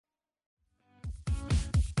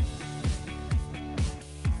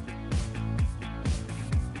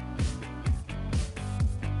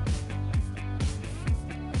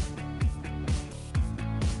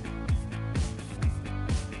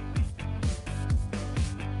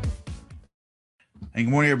And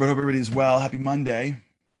good morning, everybody. Hope everybody's well. Happy Monday.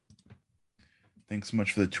 Thanks so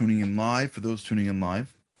much for the tuning in live. For those tuning in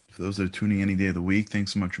live, for those that are tuning any day of the week,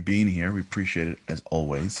 thanks so much for being here. We appreciate it as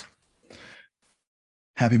always.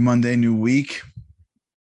 Happy Monday, new week.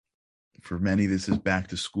 For many, this is back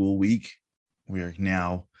to school week. We are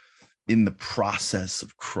now in the process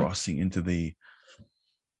of crossing into the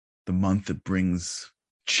month that brings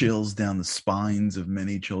chills down the spines of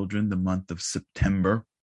many children, the month of September.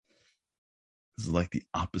 This is like the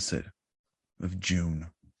opposite of June.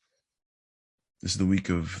 This is the week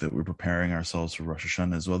of that we're preparing ourselves for Rosh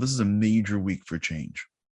Hashanah as well. This is a major week for change.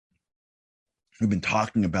 We've been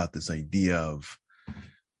talking about this idea of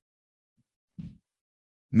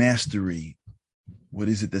mastery. What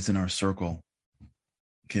is it that's in our circle?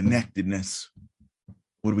 Connectedness.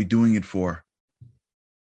 What are we doing it for?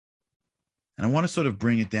 And I want to sort of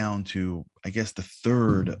bring it down to, I guess, the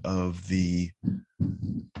third of the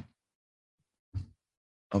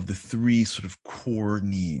three sort of core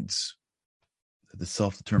needs that the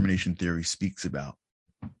self-determination theory speaks about.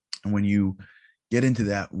 And when you get into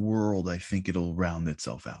that world, I think it'll round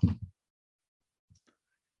itself out.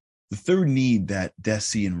 The third need that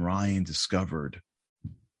Deci and Ryan discovered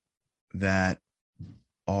that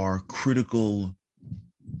are critical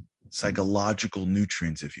psychological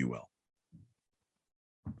nutrients, if you will,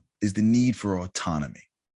 is the need for autonomy.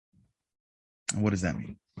 And what does that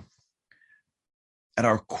mean? At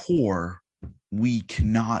our core, we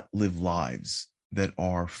cannot live lives that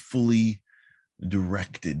are fully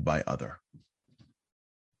directed by other.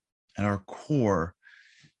 At our core,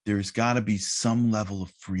 there's got to be some level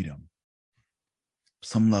of freedom,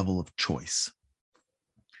 some level of choice,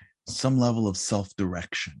 some level of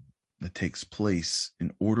self-direction that takes place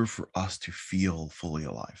in order for us to feel fully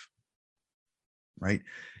alive, right?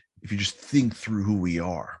 If you just think through who we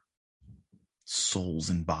are, souls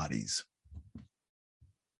and bodies,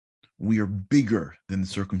 we are bigger than the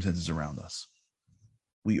circumstances around us.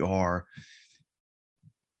 We are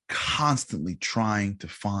constantly trying to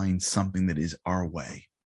find something that is our way.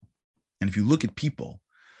 And if you look at people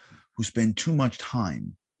who spend too much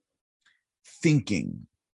time thinking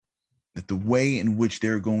that the way in which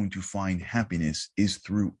they're going to find happiness is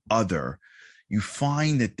through other, you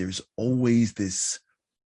find that there's always there's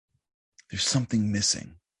something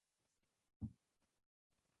missing.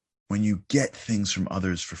 When you get things from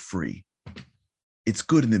others for free, it's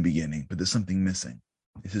good in the beginning, but there's something missing.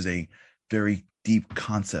 This is a very deep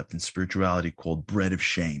concept in spirituality called bread of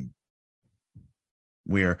shame,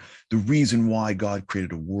 where the reason why God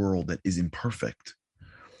created a world that is imperfect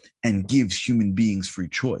and gives human beings free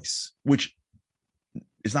choice, which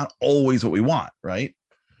is not always what we want, right?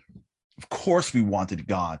 Of course, we wanted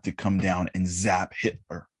God to come down and zap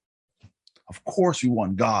Hitler. Of course, we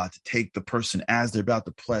want God to take the person as they're about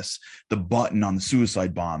to press the button on the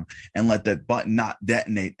suicide bomb and let that button not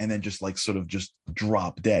detonate and then just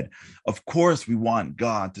drop dead. Of course, we want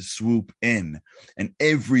God to swoop in and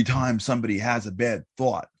every time somebody has a bad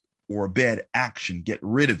thought or a bad action, get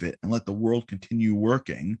rid of it and let the world continue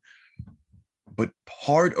working. But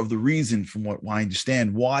part of the reason, from what I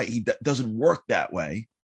understand, why he doesn't work that way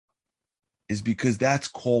is because that's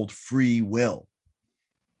called free will.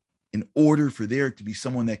 In order for there to be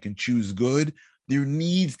someone that can choose good, there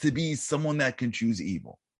needs to be someone that can choose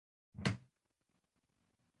evil.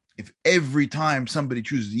 If every time somebody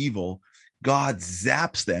chooses evil, God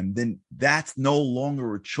zaps them, then that's no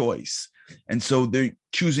longer a choice. And so they're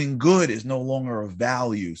choosing good is no longer of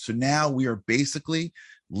value. So now we are basically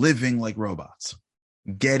living like robots,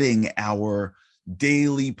 getting our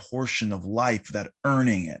daily portion of life without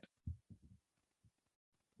earning it.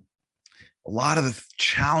 A lot of the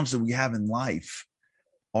challenges that we have in life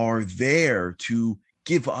are there to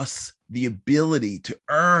give us the ability to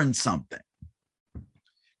earn something,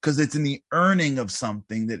 because it's in the earning of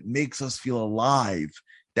something that makes us feel alive.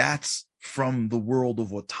 That's from the world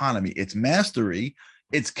of autonomy. It's mastery,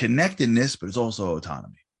 it's connectedness, but it's also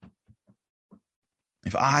autonomy.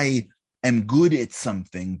 If I am good at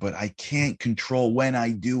something, but I can't control when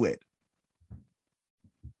I do it,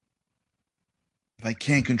 if I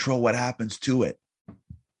can't control what happens to it,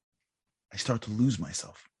 I start to lose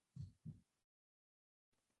myself.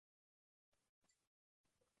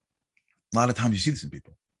 A lot of times you see this in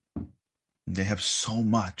people. They have so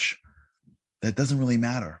much that doesn't really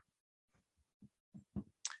matter.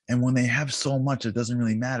 And when they have so much that doesn't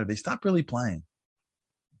really matter, they stop really playing.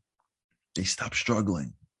 They stop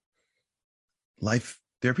struggling. Life,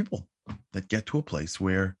 there are people that get to a place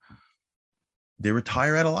where they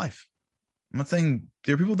retire out of life. I'm not saying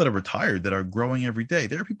there are people that are retired that are growing every day.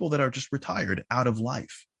 There are people that are just retired out of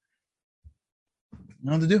life. You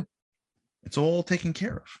know what to do. It's all taken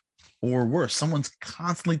care of. Or worse, someone's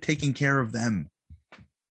constantly taking care of them.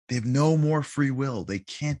 They have no more free will. They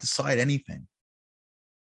can't decide anything.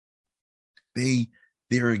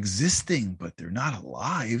 They're existing, but they're not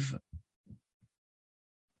alive.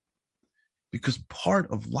 Because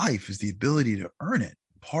part of life is the ability to earn it.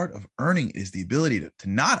 Part of earning is the ability to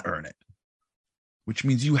not earn it, which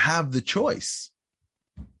means you have the choice.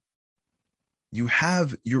 You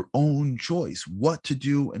have your own choice, what to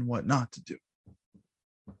do and what not to do.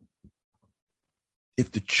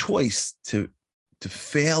 If the choice to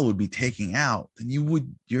fail would be taken out, then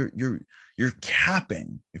you're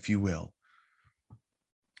capping, if you will,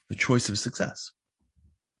 the choice of success.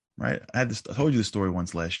 Right? I told you this story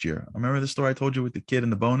once last year. Remember the story I told you with the kid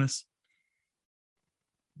and the bonus?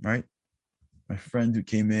 Right? My friend who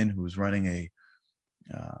came in, who was running a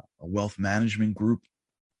wealth management group,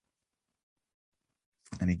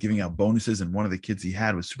 and he giving out bonuses, and one of the kids he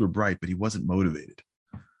had was super bright, but he wasn't motivated.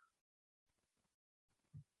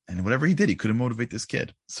 And whatever he did, he couldn't motivate this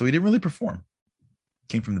kid. So he didn't really perform.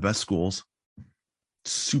 Came from the best schools,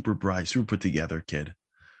 super bright, super put together kid.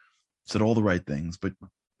 Said all the right things, but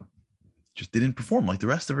just didn't perform like the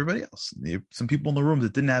rest of everybody else. Some people in the room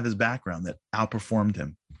that didn't have his background that outperformed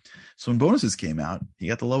him. So when bonuses came out, he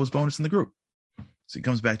got the lowest bonus in the group. So he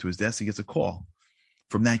comes back to his desk, he gets a call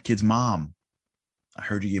from that kid's mom. I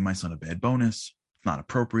heard you gave my son a bad bonus. It's not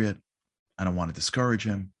appropriate. I don't want to discourage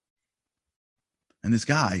him. And this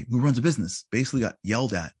guy who runs a business basically got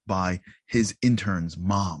yelled at by his intern's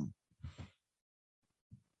mom.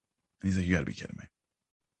 And he's like, you got to be kidding me.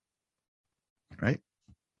 Right?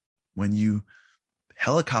 When you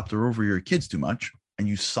helicopter over your kids too much and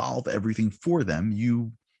you solve everything for them,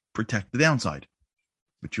 you protect the downside,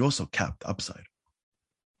 but you also cap the upside.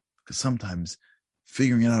 Because sometimes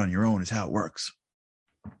figuring it out on your own is how it works.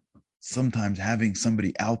 Sometimes having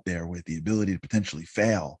somebody out there with the ability to potentially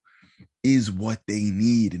fail is what they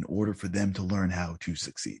need in order for them to learn how to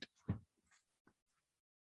succeed.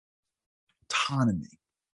 Autonomy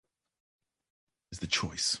is the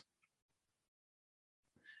choice.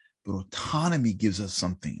 But autonomy gives us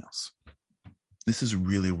something else. This is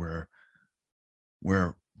really where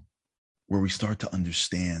we start to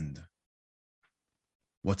understand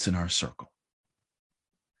what's in our circle.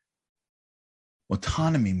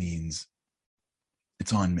 Autonomy means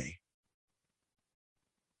it's on me.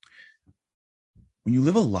 When you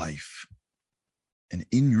live a life, and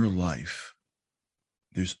in your life,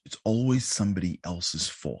 it's always somebody else's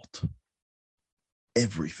fault.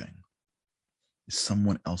 Everything is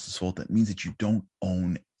someone else's fault. That means that you don't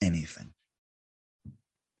own anything.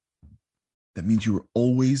 That means you are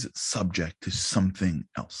always subject to something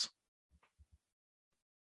else.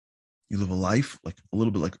 You live a life like a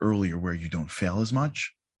little bit like earlier where you don't fail as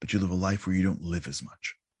much, but you live a life where you don't live as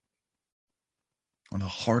much. One of the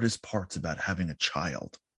hardest parts about having a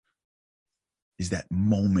child is that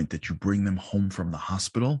moment that you bring them home from the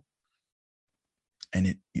hospital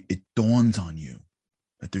and it dawns on you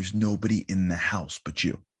that there's nobody in the house but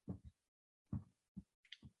you.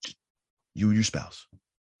 Just you and your spouse.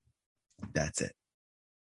 That's it.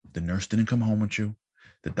 The nurse didn't come home with you.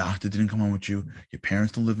 The doctor didn't come home with you. Your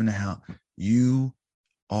parents don't live in the house. You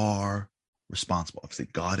are responsible. Obviously,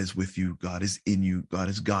 God is with you. God is in you. God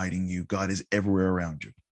is guiding you. God is everywhere around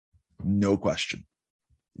you. No question.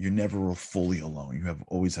 You're never fully alone. You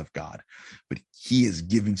always have God. But he is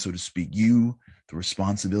giving, so to speak, you the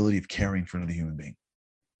responsibility of caring for another human being.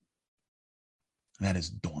 And that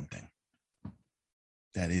is daunting.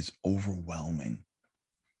 That is overwhelming.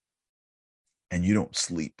 And you don't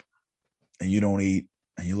sleep. And you don't eat.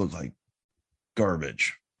 And you look like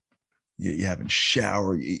garbage. You haven't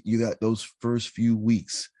showered. You got those first few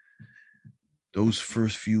weeks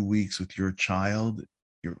with your child,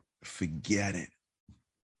 forget it.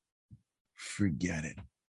 Forget it.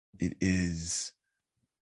 It's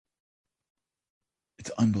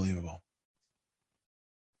unbelievable.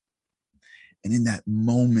 And in that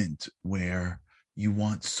moment where you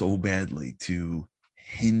want so badly to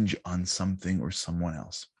hinge on something or someone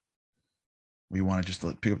else, we want to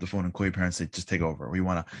just pick up the phone and call your parents and say, just take over. We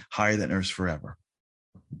want to hire that nurse forever.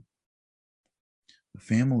 The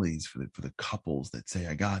families, for the couples that say,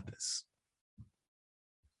 I got this,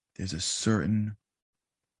 there's a certain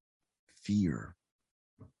fear,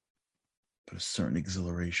 but a certain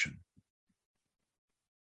exhilaration.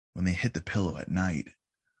 When they hit the pillow at night,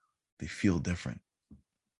 they feel different.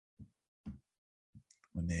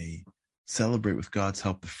 When they celebrate with God's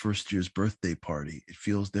help the first year's birthday party, it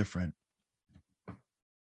feels different.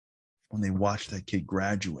 When they watch that kid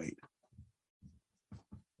graduate,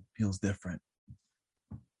 it feels different.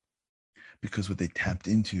 Because what they tapped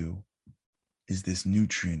into is this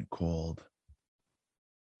nutrient called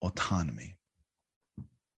autonomy.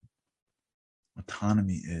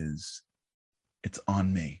 Autonomy is, it's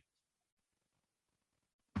on me.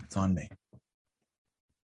 It's on me.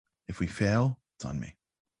 If we fail, it's on me.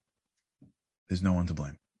 There's no one to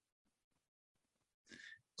blame.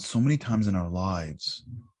 So many times in our lives,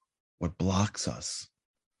 what blocks us,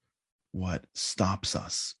 what stops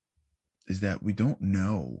us, is that we don't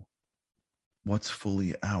know what's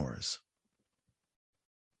fully ours.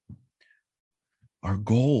 Our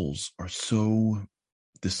goals are so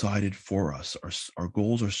decided for us. Our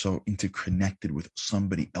goals are so interconnected with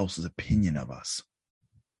somebody else's opinion of us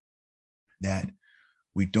that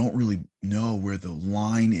we don't really know where the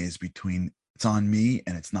line is between it's on me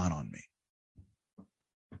and it's not on me.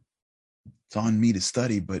 It's on me to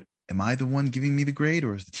study, but am I the one giving me the grade,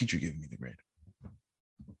 or is the teacher giving me the grade?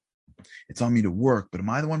 It's on me to work, but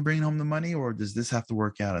am I the one bringing home the money, or does this have to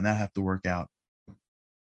work out and that have to work out?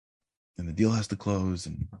 And the deal has to close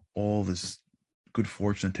and all this good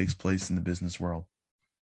fortune that takes place in the business world.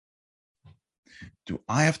 Do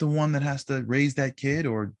I have the one that has to raise that kid,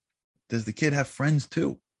 or does the kid have friends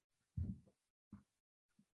too?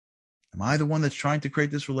 Am I the one that's trying to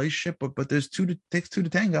create this relationship, but there's takes two to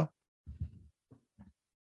tango?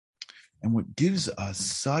 And what gives us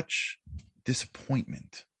such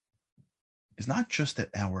disappointment is not just that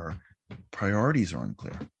our priorities are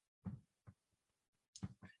unclear.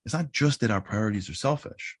 It's not just that our priorities are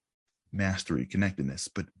selfish, mastery, connectedness,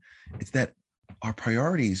 but it's that our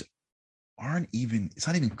priorities it's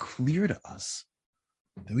not even clear to us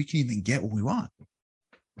that we can even get what we want.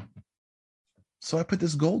 So I put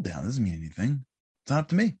this goal down. It doesn't mean anything. It's not up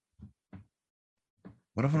to me.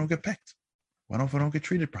 What if I don't get picked? What if I don't get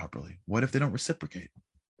treated properly? What if they don't reciprocate?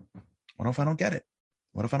 What if I don't get it?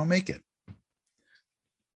 What if I don't make it?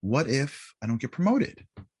 What if I don't get promoted?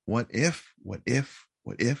 What if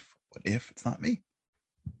it's not me?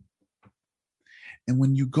 And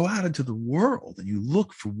when you go out into the world and you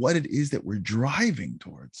look for what it is that we're driving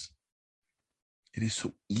towards, it is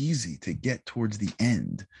so easy to get towards the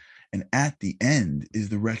end. And at the end is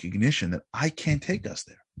the recognition that I can't take us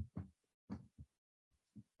there.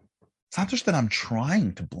 It's not just that I'm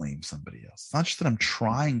trying to blame somebody else. It's not just that I'm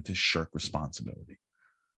trying to shirk responsibility.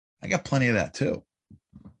 I got plenty of that too.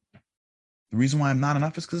 The reason why I'm not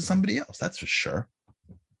enough is because of somebody else. That's for sure.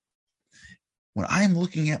 When I am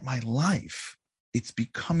looking at my life, it's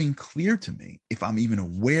becoming clear to me, if I'm even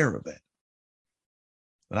aware of it,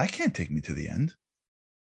 that I can't take me to the end.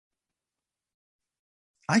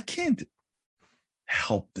 I can't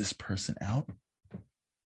help this person out.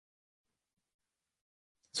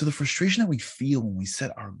 So the frustration that we feel when we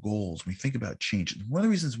set our goals, when we think about change, and one of the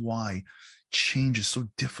reasons why change is so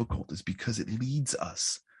difficult is because it leads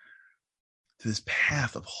us to this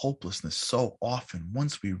path of hopelessness so often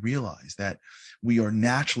once we realize that we are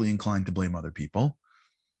naturally inclined to blame other people,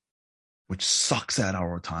 which sucks at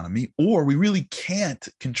our autonomy, or we really can't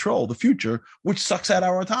control the future, which sucks at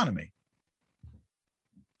our autonomy.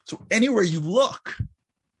 So anywhere you look,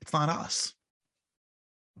 it's not us.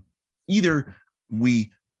 Either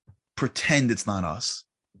we pretend it's not us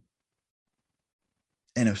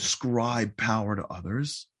and ascribe power to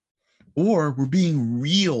others, or we're being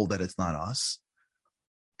real that it's not us.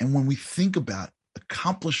 And when we think about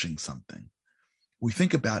accomplishing something, we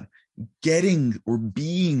think about getting or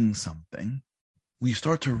being something, we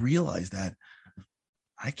start to realize that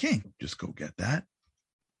I can't just go get that.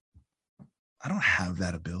 I don't have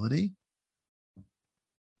that ability.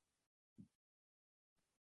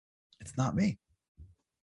 It's not me.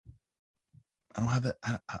 I don't have that.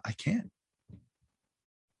 I can't.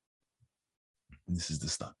 And this is the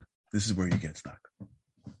stuck. This is where you get stuck.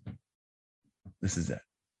 This is it.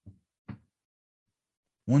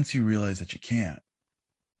 Once you realize that you can't,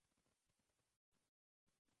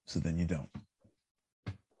 so then you don't.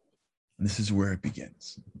 And this is where it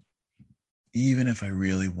begins. Even if I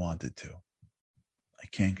really wanted to, I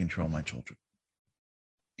can't control my children.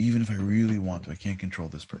 Even if I really want to, I can't control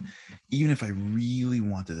this person. Even if I really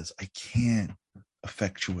wanted this, I can't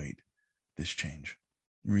effectuate this change.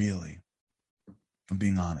 Really. If I'm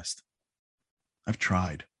being honest. I've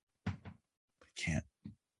tried. But I can't.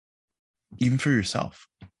 Even for yourself.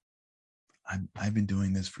 I've been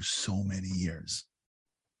doing this for so many years.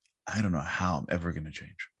 I don't know how I'm ever going to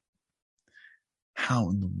change. How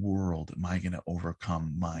in the world am I going to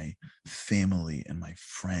overcome my family and my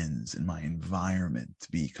friends and my environment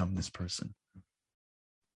to become this person?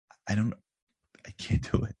 I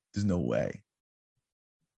can't do it. There's no way.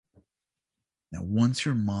 Now, once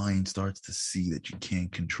your mind starts to see that you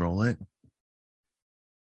can't control it,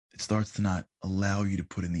 it starts to not allow you to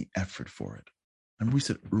put in the effort for it. Remember we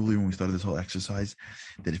said earlier when we started this whole exercise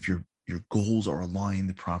that if your goals are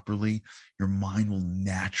aligned properly, your mind will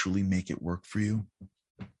naturally make it work for you.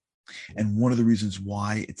 And one of the reasons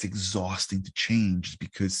why it's exhausting to change is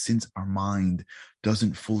because since our mind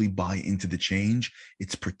doesn't fully buy into the change,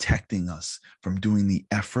 it's protecting us from doing the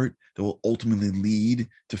effort that will ultimately lead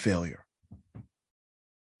to failure.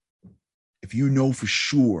 If you know for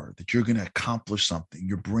sure that you're going to accomplish something,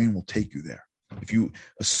 your brain will take you there. If you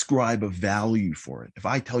ascribe a value for it, if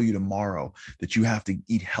I tell you tomorrow that you have to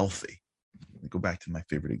eat healthy, let me go back to my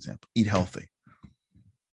favorite example, eat healthy,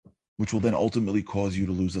 which will then ultimately cause you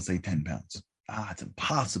to lose, let's say, 10 pounds. It's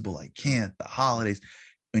impossible. I can't. The holidays.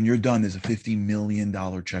 When you're done, there's a $50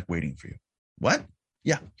 million check waiting for you. What?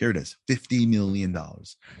 Yeah, here it is. $50 million,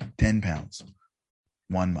 10 pounds,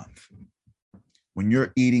 1 month. When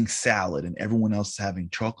you're eating salad and everyone else is having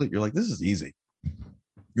chocolate, you're like, this is easy.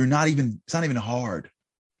 It's not even hard.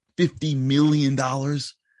 $50 million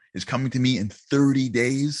is coming to me in 30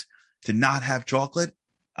 days to not have chocolate.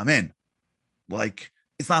 I'm in. Like,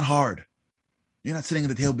 it's not hard. You're not sitting at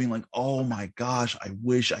the table being like, oh my gosh, I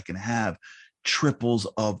wish I can have triples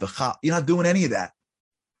of the chop. You're not doing any of that.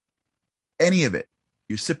 Any of it.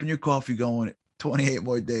 You're sipping your coffee going, 28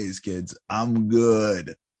 more days, kids. I'm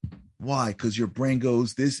good. Why? Because your brain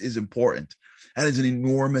goes, this is important. That is an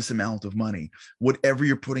enormous amount of money. Whatever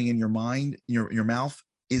you're putting in your mind, your mouth,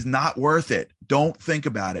 is not worth it. Don't think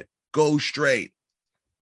about it. Go straight.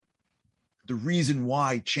 The reason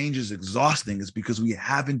why change is exhausting is because we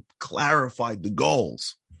haven't clarified the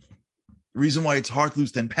goals. The reason why it's hard to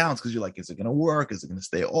lose 10 pounds because you're like, is it going to work? Is it going to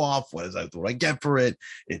stay off? What do I get for it?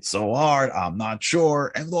 It's so hard. I'm not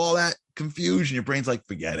sure. And with all that confusion, your brain's like,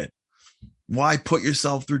 forget it. Why put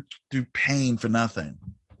yourself through pain for nothing?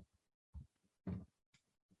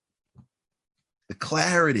 The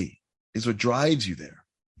clarity is what drives you there.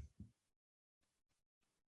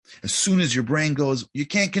 As soon as your brain goes, you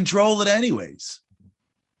can't control it anyways.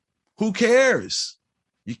 Who cares?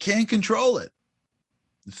 You can't control it.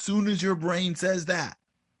 As soon as your brain says that,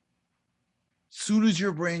 as soon as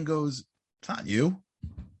your brain goes, it's not you.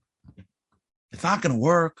 It's not going to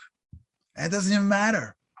work. It doesn't even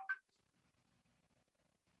matter.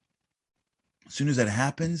 As soon as that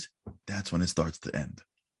happens, that's when it starts to end.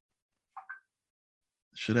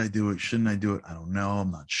 Should I do it? Shouldn't I do it? I don't know.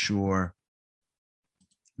 I'm not sure.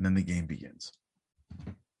 And then the game begins.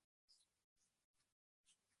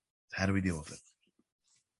 How do we deal with it?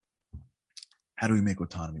 How do we make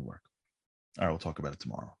autonomy work? All right, we'll talk about it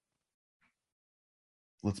tomorrow.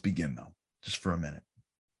 Let's begin, though, just for a minute.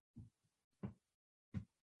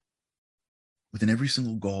 Within every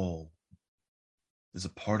single goal, there's a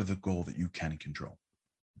part of the goal that you can control.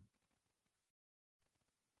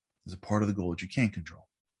 There's a part of the goal that you can't control.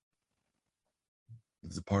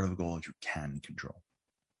 There's a part of the goal that you can control.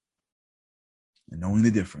 And knowing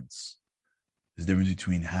the difference is the difference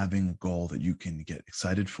between having a goal that you can get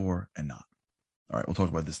excited for and not. All right, we'll talk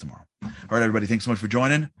about this tomorrow. All right, everybody, thanks so much for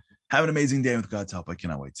joining. Have an amazing day with God's help. I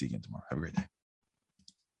cannot wait to see you again tomorrow. Have a great day.